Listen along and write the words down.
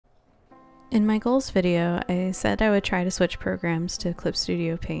In my goals video, I said I would try to switch programs to Clip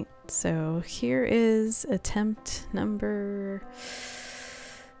Studio Paint. So here is attempt number...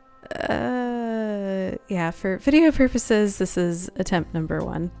 for video purposes, this is attempt number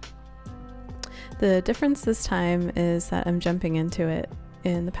 1. The difference this time is that I'm jumping into it.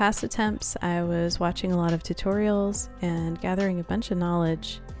 In the past attempts, I was watching a lot of tutorials and gathering a bunch of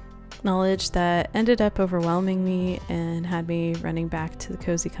knowledge that ended up overwhelming me and had me running back to the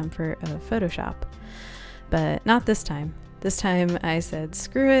cozy comfort of Photoshop. But not this time. This time I said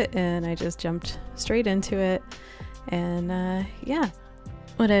screw it and I just jumped straight into it. And yeah,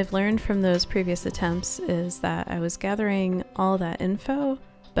 what I've learned from those previous attempts is that I was gathering all that info,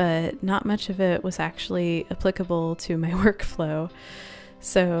 but not much of it was actually applicable to my workflow.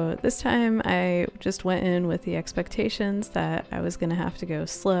 So this time I just went in with the expectations that I was gonna have to go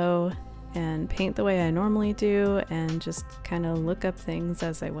slow and paint the way I normally do and just kind of look up things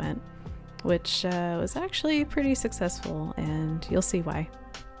as I went, which was actually pretty successful, and you'll see why.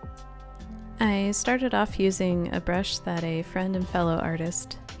 I started off using a brush that a friend and fellow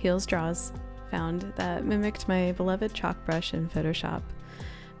artist, HealsDraws, found that mimicked my beloved chalk brush in Photoshop,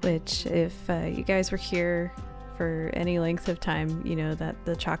 which if you guys were here for any length of time, you know that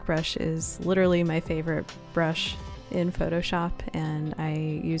the chalk brush is literally my favorite brush in Photoshop, and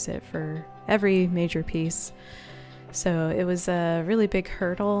I use it for every major piece. So it was a really big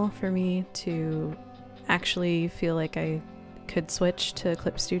hurdle for me to actually feel like I could switch to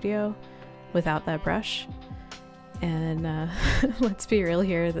Clip Studio without that brush. And let's be real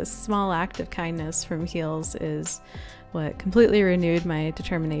here, this small act of kindness from Heels is what completely renewed my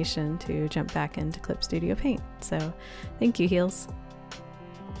determination to jump back into Clip Studio Paint. So thank you, Heels.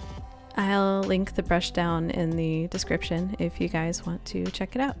 I'll link the brush down in the description if you guys want to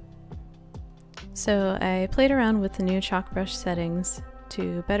check it out. So I played around with the new chalk brush settings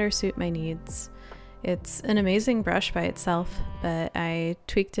to better suit my needs. It's an amazing brush by itself, but I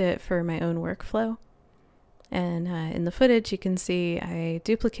tweaked it for my own workflow. And in the footage you can see I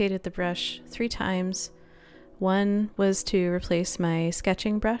duplicated the brush 3 times. One was to replace my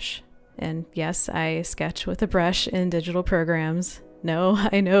sketching brush, and yes, I sketch with a brush in digital programs. No,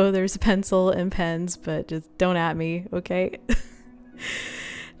 I know there's a pencil and pens, but just don't at me, okay?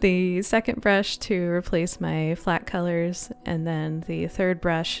 The second brush to replace my flat colors, and then the third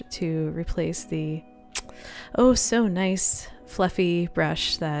brush to replace the oh so nice fluffy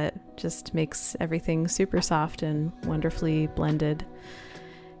brush that just makes everything super soft and wonderfully blended.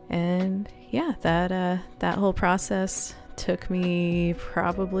 And yeah, that whole process took me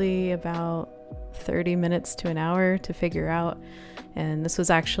probably about 30 minutes to an hour to figure out, and this was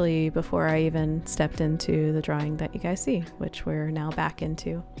actually before I even stepped into the drawing that you guys see, which we're now back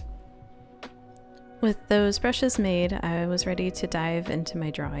into. With those brushes made, I was ready to dive into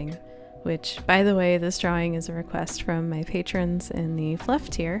my drawing, which, by the way, this drawing is a request from my patrons in the Fluff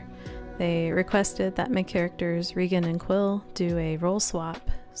tier. They requested that my characters Reagan and Quill do a role swap.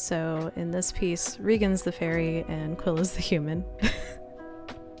 So in this piece, Regan's the fairy and Quill is the human.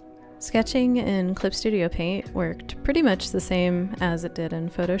 Sketching in Clip Studio Paint worked pretty much the same as it did in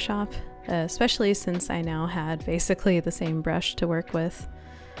Photoshop, especially since I now had basically the same brush to work with.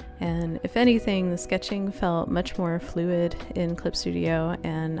 And if anything, the sketching felt much more fluid in Clip Studio,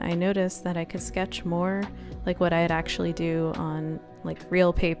 and I noticed that I could sketch more like what I'd actually do on like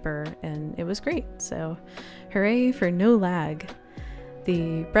real paper, and it was great. So hooray for no lag.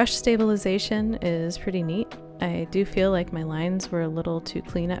 The brush stabilization is pretty neat. I do feel like my lines were a little too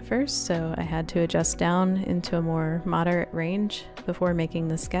clean at first, so I had to adjust down into a more moderate range before making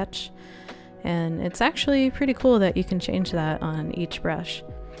the sketch. And it's actually pretty cool that you can change that on each brush.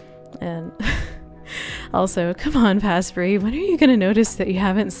 And also, come on, Pasbury, when are you gonna notice that you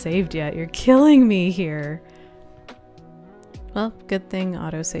haven't saved yet? You're killing me here. Well, good thing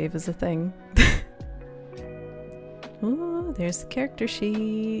autosave is a thing. Ooh, there's the character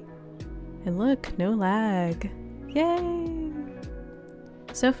sheet. And look, no lag. Yay!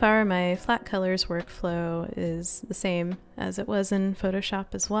 So far, my flat colors workflow is the same as it was in Photoshop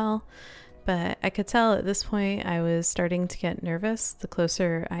as well, but I could tell at this point I was starting to get nervous the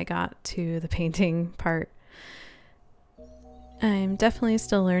closer I got to the painting part. I'm definitely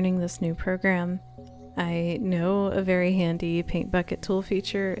still learning this new program. I know a very handy paint bucket tool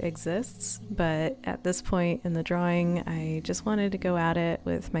feature exists, but at this point in the drawing, I just wanted to go at it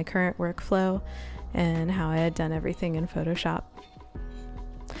with my current workflow and how I had done everything in Photoshop.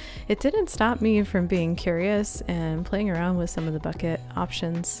 It didn't stop me from being curious and playing around with some of the bucket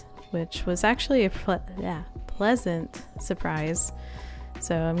options, which was actually a pleasant surprise.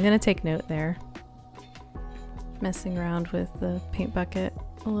 So I'm gonna take note there. Messing around with the paint bucket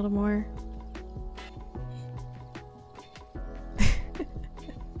a little more.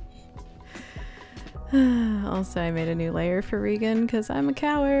 Also, I made a new layer for Regan because I'm a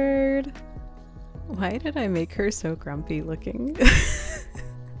coward. Why did I make her so grumpy looking?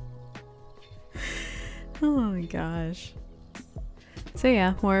 Oh my gosh. So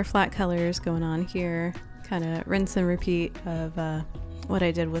yeah, more flat colors going on here. Kind of rinse and repeat of what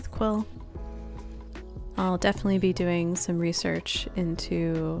I did with Quill. I'll definitely be doing some research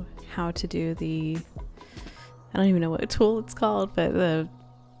into how to do the, I don't even know what tool it's called, but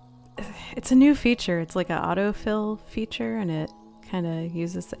it's a new feature. It's like an autofill feature, and it kind of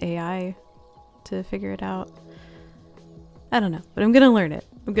uses AI to figure it out. I don't know, but I'm gonna learn it.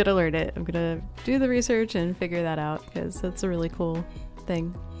 I'm gonna do the research and figure that out because that's a really cool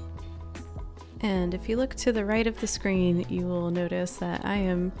thing. And if you look to the right of the screen, you will notice that I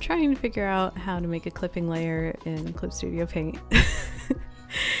am trying to figure out how to make a clipping layer in Clip Studio Paint.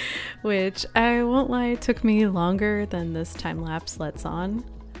 Which, I won't lie, took me longer than this time lapse lets on.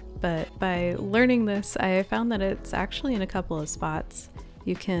 But by learning this, I found that it's actually in a couple of spots.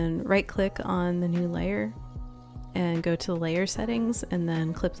 You can right click on the new layer and go to the layer settings and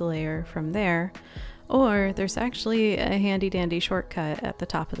then clip the layer from there. Or there's actually a handy dandy shortcut at the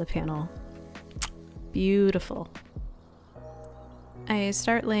top of the panel. Beautiful. I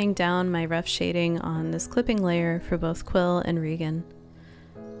start laying down my rough shading on this clipping layer for both Quill and Regan.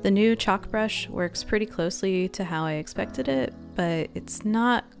 The new chalk brush works pretty closely to how I expected it, but it's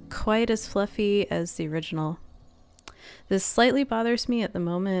not quite as fluffy as the original. This slightly bothers me at the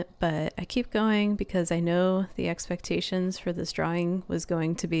moment, but I keep going because I know the expectations for this drawing was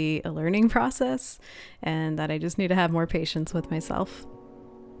going to be a learning process and that I just need to have more patience with myself.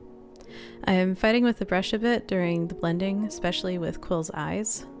 I am fighting with the brush a bit during the blending, especially with Quill's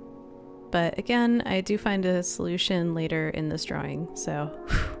eyes. But again, I do find a solution later in this drawing, so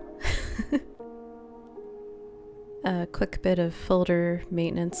a quick bit of folder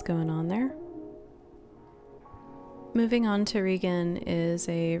maintenance going on there. Moving on to Regan is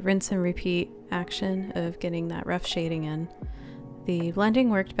a rinse and repeat action of getting that rough shading in. The blending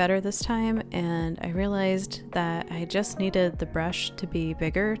worked better this time, and I realized that I just needed the brush to be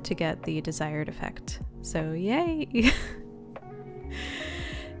bigger to get the desired effect. So yay!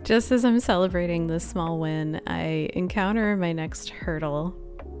 Just as I'm celebrating this small win, I encounter my next hurdle,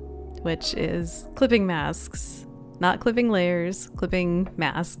 which is clipping masks. Not clipping layers, clipping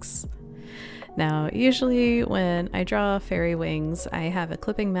masks. Now, usually when I draw fairy wings, I have a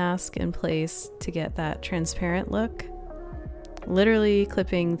clipping mask in place to get that transparent look. Literally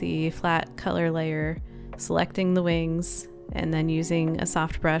clipping the flat color layer, selecting the wings, and then using a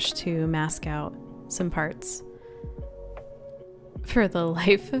soft brush to mask out some parts. For the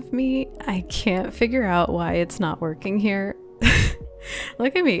life of me, I can't figure out why it's not working here.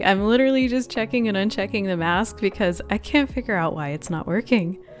 Look at me, I'm literally just checking and unchecking the mask because I can't figure out why it's not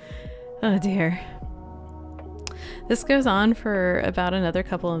working. Oh dear. This goes on for about another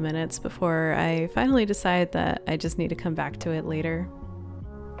couple of minutes before I finally decide that I just need to come back to it later.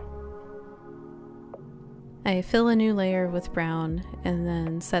 I fill a new layer with brown and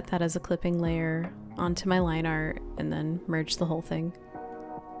then set that as a clipping layer onto my line art and then merge the whole thing.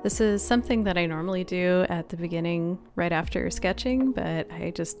 This is something that I normally do at the beginning right after sketching, but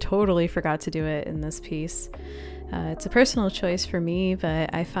I just totally forgot to do it in this piece. It's a personal choice for me,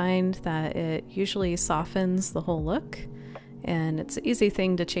 but I find that it usually softens the whole look, and it's an easy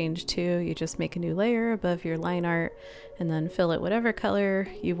thing to change too. You just make a new layer above your line art and then fill it whatever color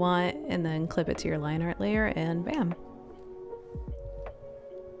you want and then clip it to your line art layer and bam!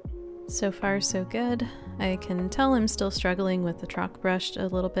 So far so good. I can tell I'm still struggling with the chalk brush a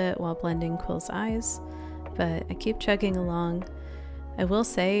little bit while blending Quill's eyes, but I keep chugging along. I will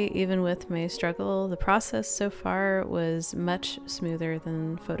say, even with my struggle, the process so far was much smoother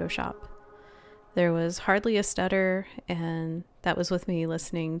than Photoshop. There was hardly a stutter, and that was with me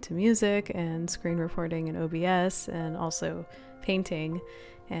listening to music and screen recording in OBS and also painting,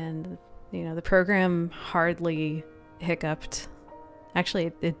 and you know, the program hardly hiccuped.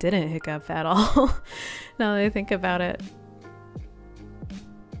 Actually, it didn't hiccup at all, now that I think about it.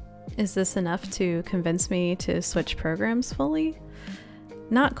 Is this enough to convince me to switch programs fully?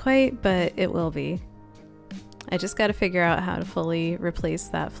 Not quite, but it will be. I just gotta figure out how to fully replace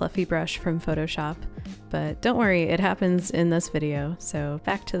that fluffy brush from Photoshop, but don't worry, it happens in this video, so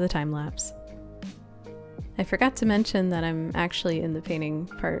back to the time lapse. I forgot to mention that I'm actually in the painting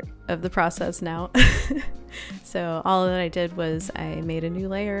part of the process now. So all that I did was I made a new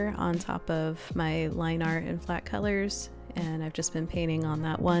layer on top of my line art and flat colors, and I've just been painting on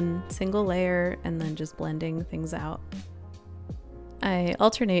that one single layer and then just blending things out. I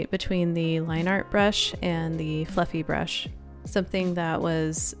alternate between the line art brush and the fluffy brush, something that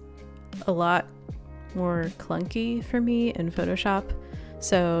was a lot more clunky for me in Photoshop.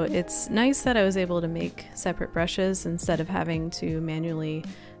 So it's nice that I was able to make separate brushes instead of having to manually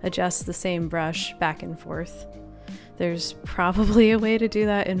adjust the same brush back and forth. There's probably a way to do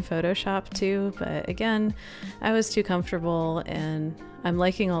that in Photoshop too, but again, I was too comfortable and I'm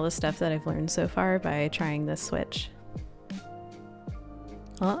liking all the stuff that I've learned so far by trying this switch.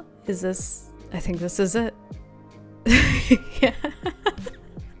 Well, I think this is it. Yeah.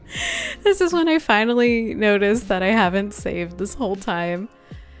 This is when I finally noticed that I haven't saved this whole time.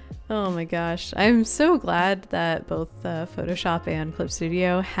 Oh my gosh. I'm so glad that both Photoshop and Clip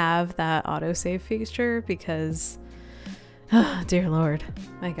Studio have that autosave feature because, oh, dear Lord,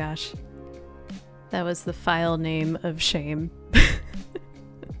 my gosh. That was the file name of shame.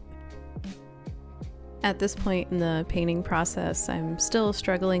 At this point in the painting process, I'm still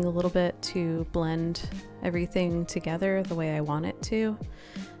struggling a little bit to blend everything together the way I want it to.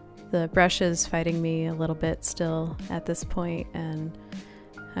 The brush is fighting me a little bit still at this point, and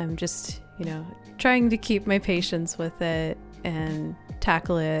I'm just, you know, trying to keep my patience with it and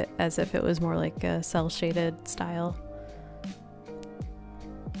tackle it as if it was more like a cell shaded style.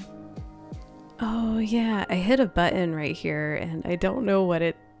 Oh yeah, I hit a button right here and I don't know what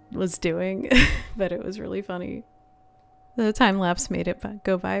it was doing, but it was really funny. The time lapse made it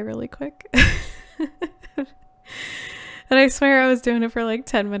go by really quick. And I swear I was doing it for like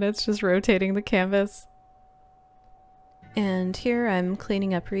 10 minutes, just rotating the canvas. And here I'm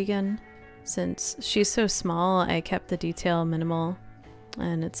cleaning up Regan. Since she's so small, I kept the detail minimal.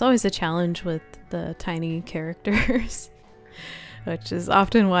 And it's always a challenge with the tiny characters, which is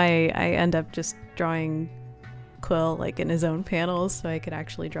often why I end up just drawing Quill like in his own panels so I could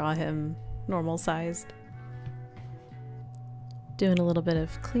actually draw him normal sized. Doing a little bit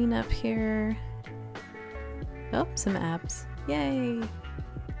of cleanup here. Oh, some abs. Yay!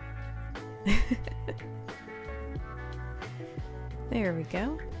 There we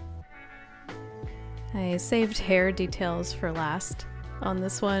go. I saved hair details for last on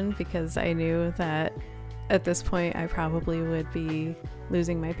this one because I knew that at this point I probably would be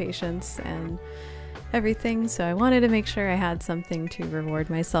losing my patience and everything, so I wanted to make sure I had something to reward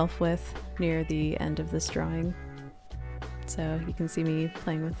myself with near the end of this drawing. So you can see me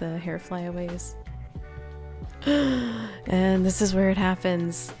playing with the hair flyaways. And this is where it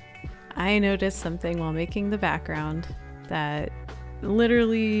happens. I noticed something while making the background that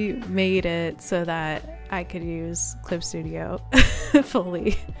literally made it so that I could use Clip Studio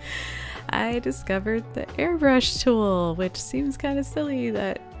fully. I discovered the Airbrush Tool, which seems kind of silly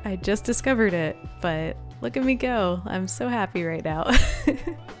that I just discovered it, but look at me go. I'm so happy right now.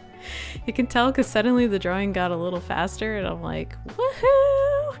 You can tell because suddenly the drawing got a little faster and I'm like,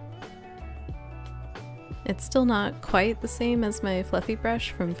 woohoo! It's still not quite the same as my fluffy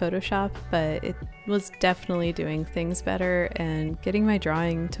brush from Photoshop, but it was definitely doing things better and getting my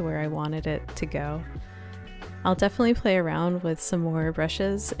drawing to where I wanted it to go. I'll definitely play around with some more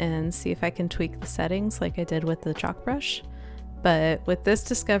brushes and see if I can tweak the settings like I did with the chalk brush. But with this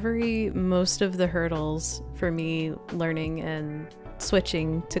discovery, most of the hurdles for me learning and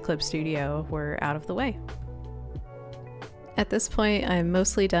switching to Clip Studio were out of the way. At this point, I'm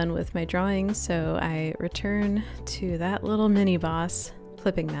mostly done with my drawing, so I return to that little mini boss,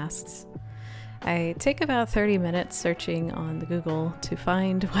 clipping masks. I take about 30 minutes searching on the Google to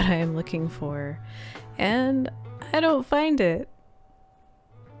find what I am looking for, and I don't find it.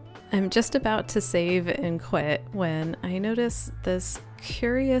 I'm just about to save and quit when I notice this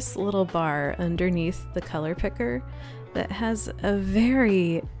curious little bar underneath the color picker that has a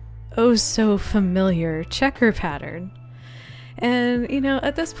very oh so familiar checker pattern. And you know,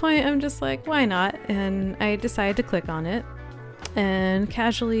 at this point I'm just like, why not? And I decide to click on it and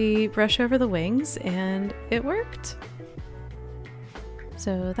casually brush over the wings, and it worked.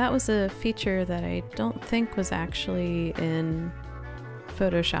 So that was a feature that I don't think was actually in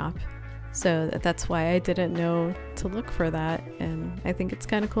Photoshop, so that's why I didn't know to look for that. And I think it's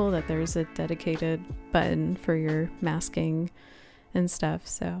kind of cool that there's a dedicated button for your masking and stuff,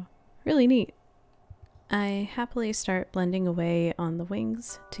 so really neat. I happily start blending away on the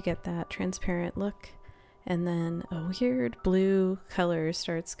wings to get that transparent look, and then a weird blue color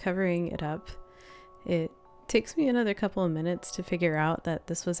starts covering it up. It takes me another couple of minutes to figure out that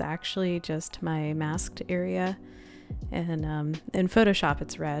this was actually just my masked area, and in Photoshop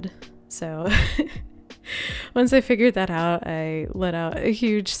it's red. So once I figured that out, I let out a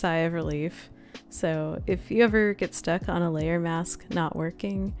huge sigh of relief. So if you ever get stuck on a layer mask not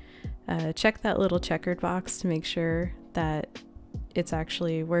working, check that little checkered box to make sure that it's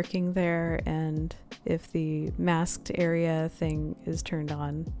actually working there, and if the masked area thing is turned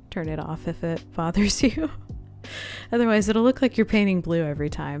on, turn it off if it bothers you. Otherwise it'll look like you're painting blue every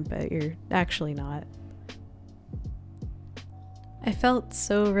time, but you're actually not. I felt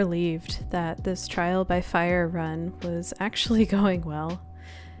so relieved that this trial by fire run was actually going well.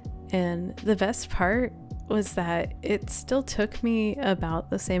 And the best part was that it still took me about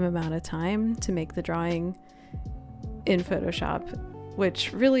the same amount of time to make the drawing in Photoshop,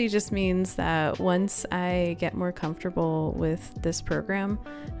 which really just means that once I get more comfortable with this program,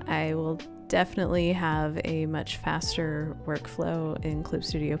 I will definitely have a much faster workflow in Clip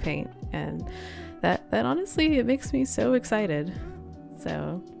Studio Paint, and that honestly, it makes me so excited.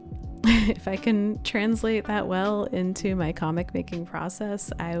 So if I can translate that well into my comic making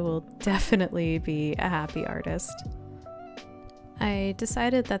process, I will definitely be a happy artist. I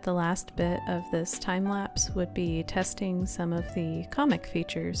decided that the last bit of this time lapse would be testing some of the comic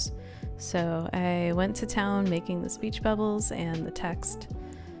features. So I went to town making the speech bubbles and the text.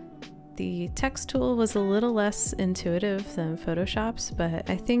 The text tool was a little less intuitive than Photoshop's, but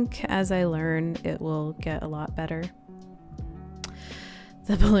I think as I learn, it will get a lot better.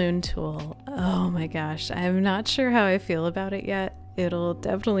 The balloon tool, oh my gosh, I'm not sure how I feel about it yet. It'll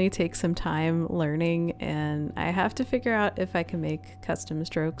definitely take some time learning, and I have to figure out if I can make custom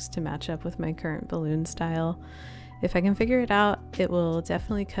strokes to match up with my current balloon style. If I can figure it out, it will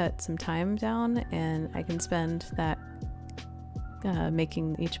definitely cut some time down, and I can spend that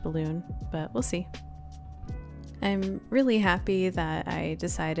making each balloon, but we'll see. I'm really happy that I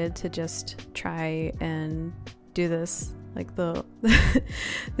decided to just try and do this like the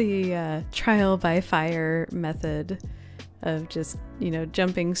trial by fire method of just, you know,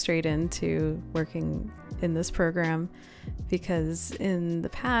 jumping straight into working in this program, because in the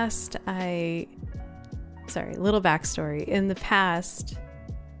past little backstory. In the past,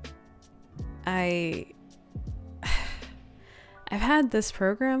 I've had this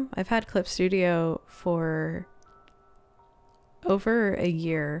program, I've had Clip Studio for over a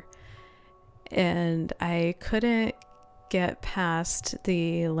year, and I couldn't get past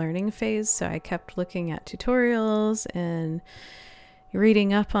the learning phase, so I kept looking at tutorials and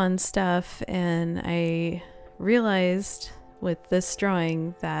reading up on stuff, and I realized with this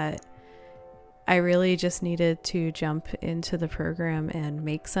drawing that I really just needed to jump into the program and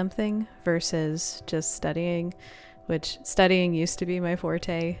make something versus just studying, which studying used to be my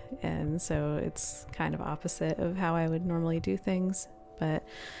forte, and so it's kind of opposite of how I would normally do things. But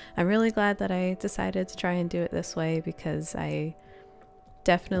I'm really glad that I decided to try and do it this way, because I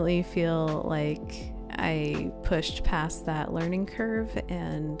definitely feel like I pushed past that learning curve,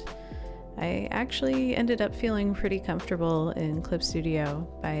 and I actually ended up feeling pretty comfortable in Clip Studio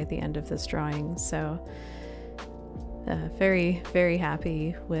by the end of this drawing. So very, very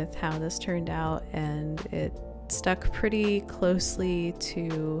happy with how this turned out, and it stuck pretty closely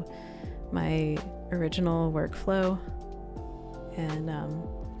to my original workflow. And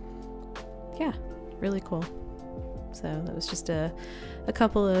yeah, really cool. So that was just a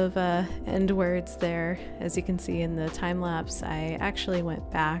couple of end words there. As you can see in the time lapse, I actually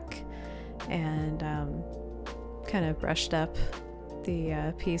went back and kind of brushed up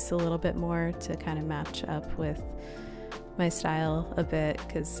the piece a little bit more to kind of match up with my style a bit,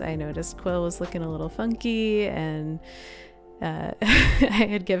 because I noticed Quill was looking a little funky, and I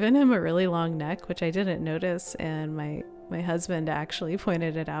had given him a really long neck, which I didn't notice, and my husband actually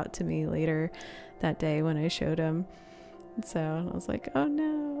pointed it out to me later that day when I showed him. So I was like, oh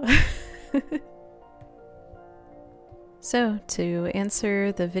no. So to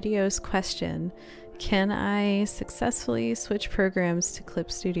answer the video's question, can I successfully switch programs to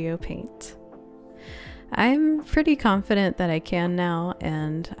Clip Studio Paint? I'm pretty confident that I can now,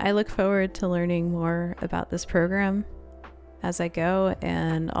 and I look forward to learning more about this program as I go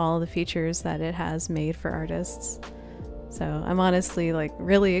and all the features that it has made for artists. So I'm honestly like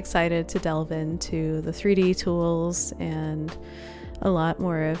really excited to delve into the 3D tools and a lot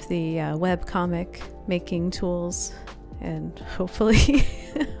more of the web comic making tools, and hopefully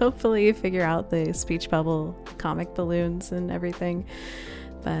hopefully figure out the speech bubble comic balloons and everything.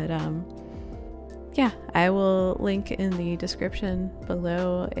 But yeah, I will link in the description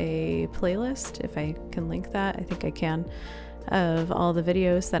below a playlist, if I can link that. I think I can, of all the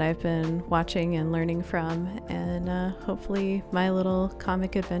videos that I've been watching and learning from, and hopefully my little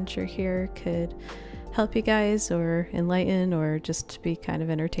comic adventure here could help you guys or enlighten or just be kind of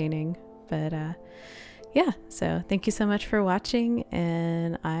entertaining. But yeah, so thank you so much for watching,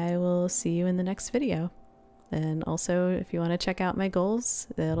 and I will see you in the next video. And also, if you want to check out my goals,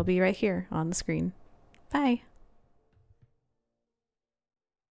 it'll be right here on the screen. Bye!